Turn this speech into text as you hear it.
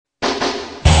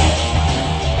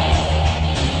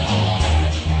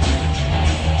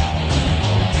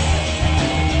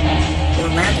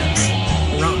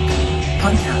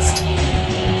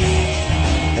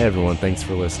Hey everyone, thanks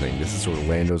for listening. This is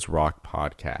Orlando's Rock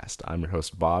Podcast. I'm your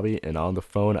host Bobby, and on the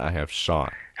phone I have Sean.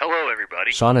 Hello,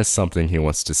 everybody. Sean has something he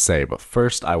wants to say, but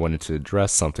first I wanted to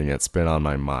address something that's been on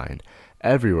my mind.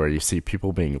 Everywhere you see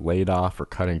people being laid off or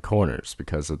cutting corners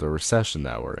because of the recession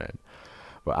that we're in.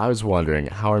 But I was wondering,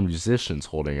 how are musicians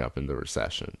holding up in the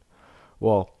recession?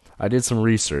 Well, I did some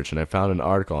research and I found an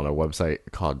article on a website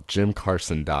called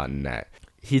jimcarson.net.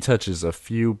 He touches a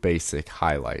few basic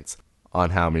highlights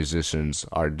on how musicians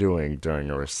are doing during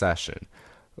a recession,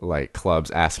 like clubs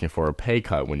asking for a pay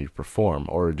cut when you perform,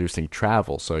 or reducing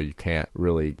travel so you can't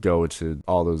really go to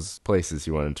all those places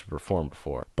you wanted to perform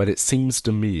before. But it seems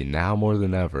to me, now more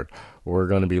than ever, we're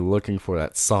going to be looking for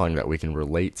that song that we can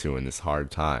relate to in these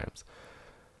hard times.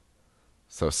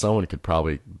 So someone could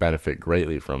probably benefit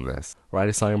greatly from this. Write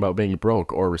a song about being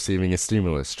broke or receiving a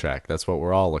stimulus check. That's what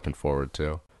we're all looking forward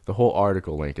to. The whole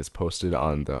article link is posted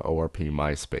on the ORP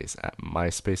MySpace at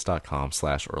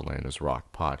myspace.com/Orlando's Rock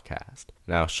Podcast.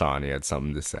 Now, Sean, you had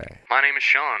something to say. My name is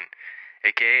Sean,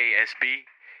 a.k.a. SB,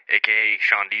 a.k.a.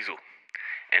 Sean Diesel.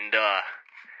 And,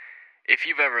 if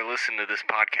you've ever listened to this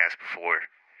podcast before,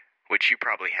 which you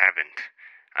probably haven't,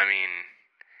 I mean,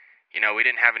 we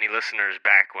didn't have any listeners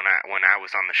back when I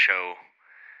was on the show,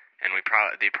 and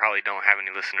they probably don't have any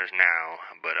listeners now,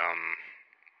 but,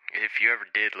 if you ever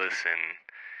did listen,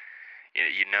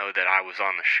 you know that I was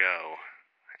on the show,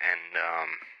 and,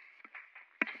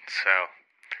 so,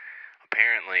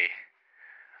 apparently,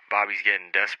 Bobby's getting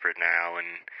desperate now,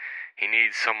 and he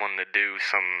needs someone to do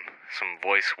some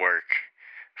voice work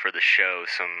for the show,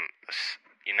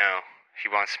 he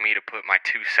wants me to put my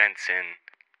 2 cents in,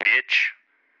 bitch.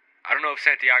 I don't know if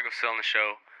Santiago's still on the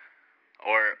show,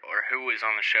 or who is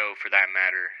on the show for that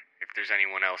matter, if there's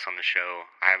anyone else on the show.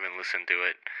 I haven't listened to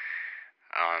it,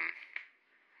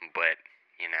 but,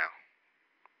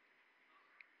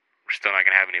 we're still not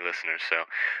going to have any listeners, so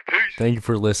peace! Thank you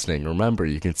for listening. Remember,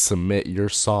 you can submit your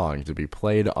song to be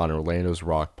played on Orlando's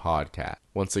Rock Podcast.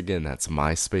 Once again, that's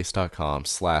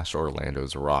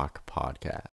myspace.com/Orlando's Rock Podcast.